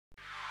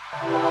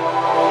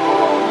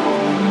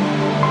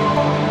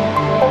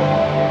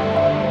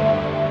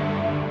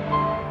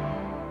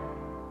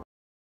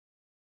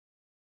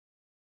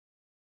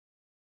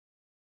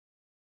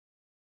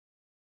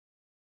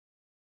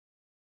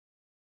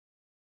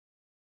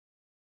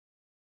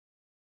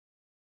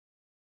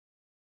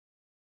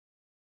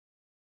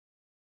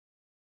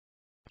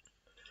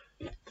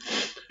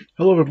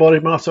Hello everybody,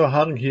 Marcel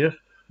Harding here,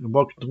 and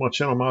welcome to my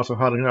channel, Marcel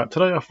Harding Art.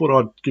 Today I thought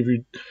I'd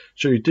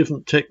show you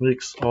different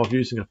techniques of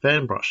using a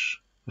fan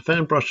brush. A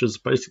fan brush is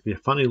basically a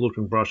funny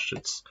looking brush.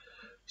 It's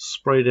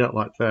sprayed out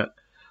like that.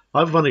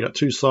 I've only got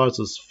two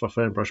sizes for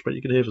fan brush, but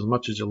you can have as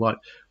much as you like.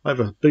 I have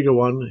a bigger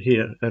one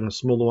here and a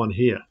smaller one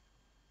here.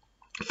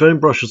 Fan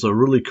brushes are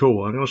really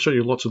cool. I'm going to show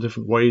you lots of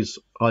different ways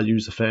I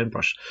use a fan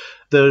brush.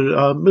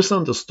 They're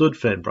misunderstood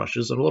fan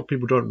brushes, and a lot of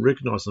people don't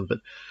recognize them, but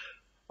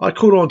I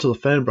caught on to the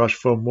fan brush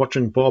from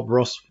watching Bob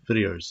Ross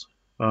videos.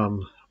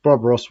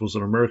 Bob Ross was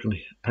an American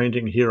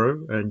painting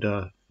hero, and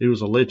he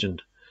was a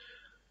legend.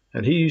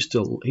 And he used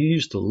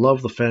to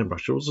love the fan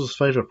brush. It was his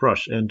favorite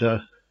brush, and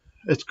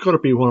it's got to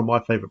be one of my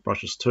favorite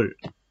brushes too.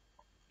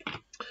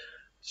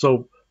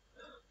 So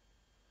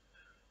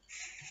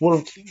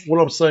what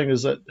I'm saying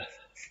is that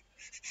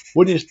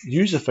when you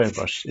use a fan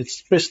brush,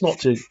 it's best not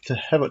to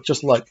have it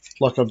just like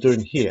I'm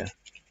doing here.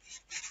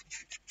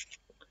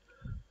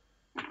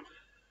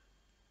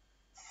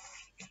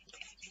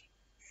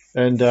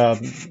 And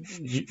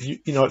you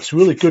know, it's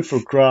really good for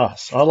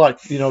grass. I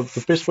like, you know, the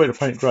best way to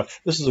paint grass.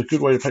 This is a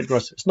good way to paint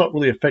grass. It's not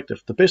really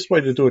effective. The best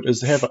way to do it is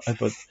to have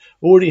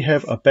already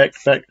have a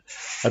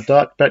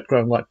dark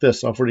background like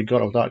this. I've already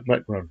got a dark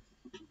background,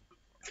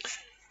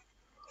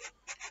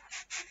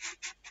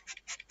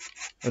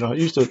 and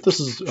this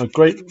is a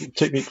great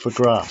technique for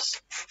grass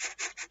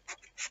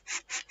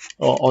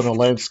or on a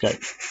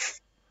landscape.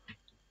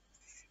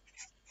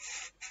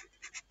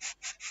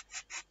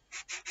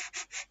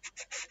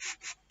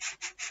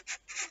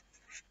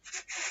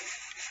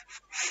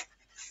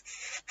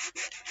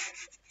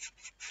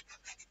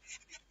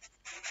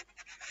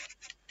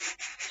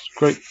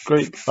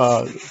 Great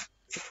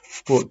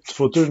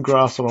for doing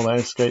grass on a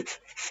landscape.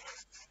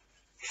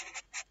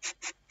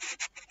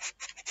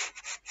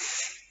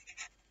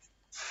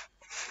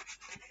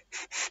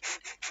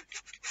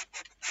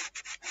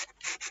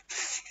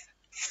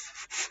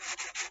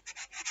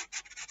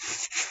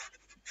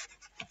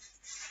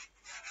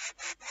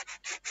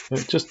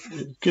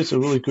 It gives a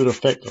really good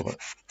effect of it.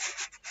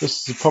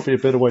 This is probably a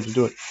better way to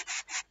do it.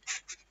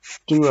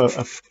 Do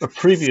a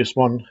previous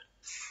one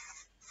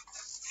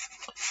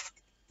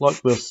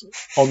like this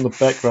on the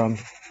background,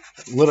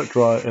 let it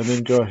dry, and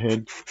then go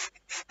ahead.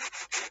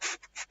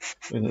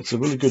 And it's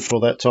really good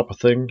for that type of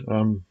thing.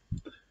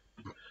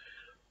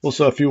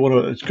 Also, if you want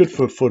to, it's good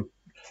for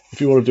if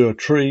you want to do a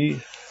tree.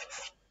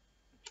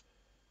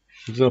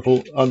 For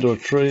example, under a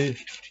tree.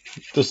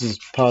 This is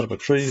part of a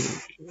tree,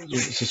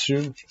 let's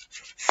assume.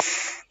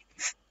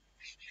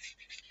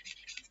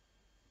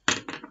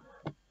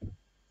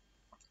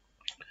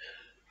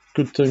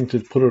 Good thing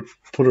to put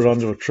it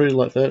under a tree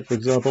like that, for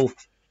example.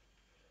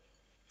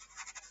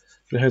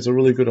 It has a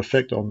really good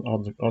effect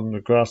on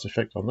the grass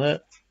effect on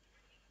that.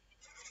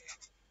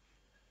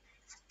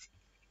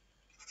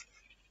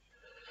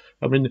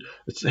 I mean,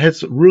 it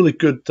has really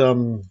good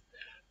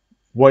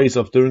ways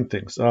of doing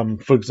things.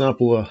 For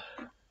example,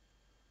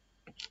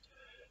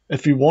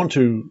 if you want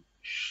to,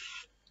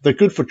 they're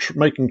good for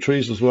making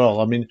trees as well.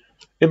 I mean,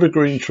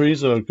 evergreen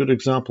trees are a good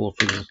example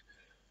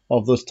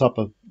of this type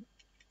of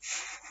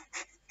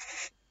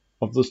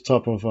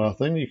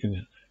thing. You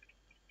can.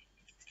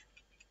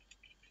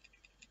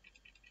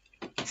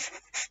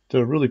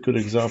 They're a really good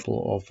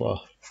example of.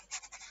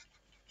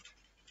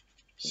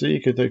 See,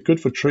 they're good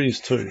for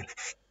trees too.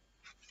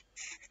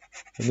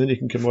 And then you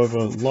can come over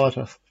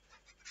lighter.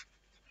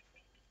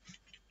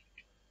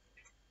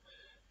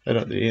 And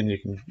at the end,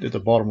 at the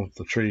bottom of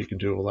the tree, you can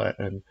do all that.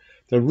 And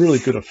they're really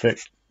good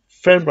effect.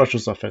 Fan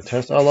brushes are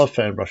fantastic. I love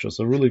fan brushes.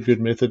 They're a really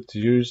good method to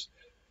use.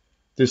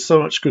 There's so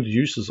much good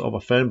uses of a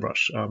fan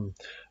brush. An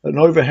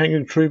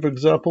overhanging tree, for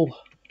example.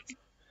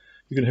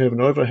 You can have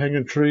an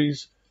overhanging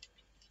trees.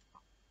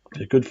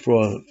 They're good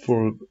for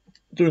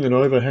doing an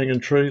overhanging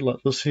tree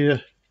like this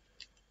here.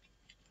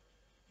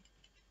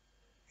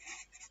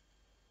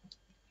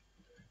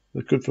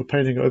 They're good for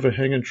painting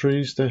overhanging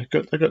trees. They've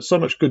got so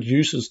much good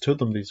uses to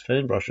them, these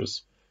fan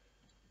brushes.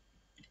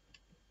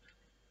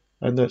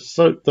 And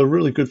they're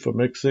really good for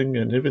mixing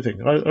and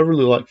everything. I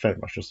really like fan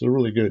brushes. They're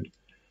really good.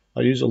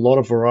 I use a lot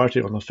of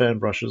variety on the fan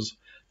brushes.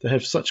 They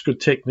have such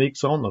good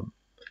techniques on them.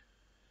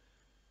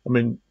 I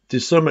mean,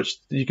 there's so much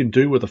you can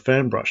do with a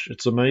fan brush.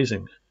 It's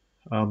amazing.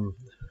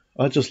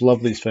 I just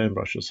love these fan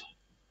brushes.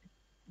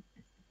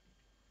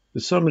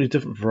 There's so many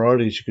different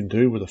varieties you can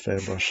do with a fan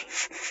brush.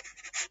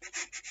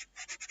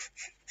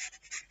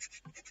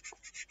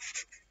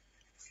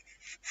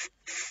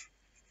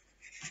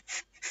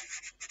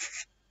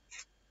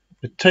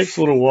 It takes a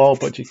little while,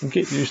 but you can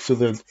get used to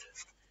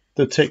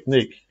the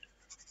technique.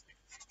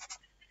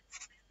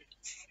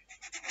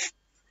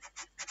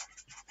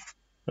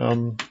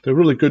 They're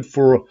really good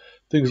for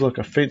things like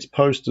a fence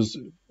post, as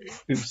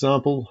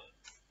example.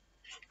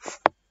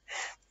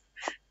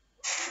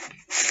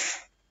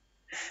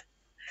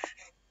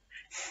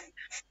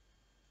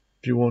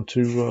 If you want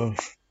to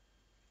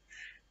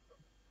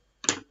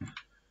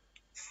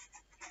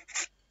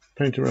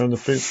paint around the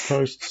fence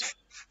posts.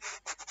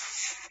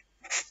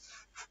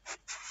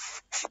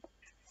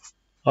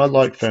 I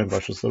like fan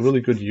brushes. They're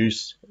really good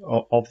use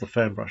of the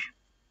fan brush.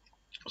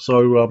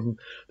 So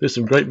there's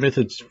some great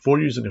methods for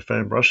using a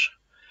fan brush.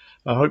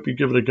 I hope you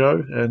give it a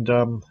go,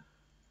 and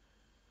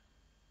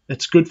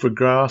it's good for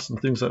grass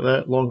and things like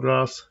that, long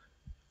grass.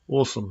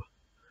 Awesome.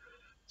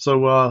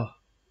 So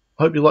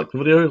hope you liked the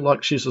video.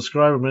 Like, share,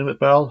 subscribe, and ring that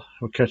bell.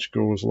 I'll catch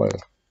you girls later.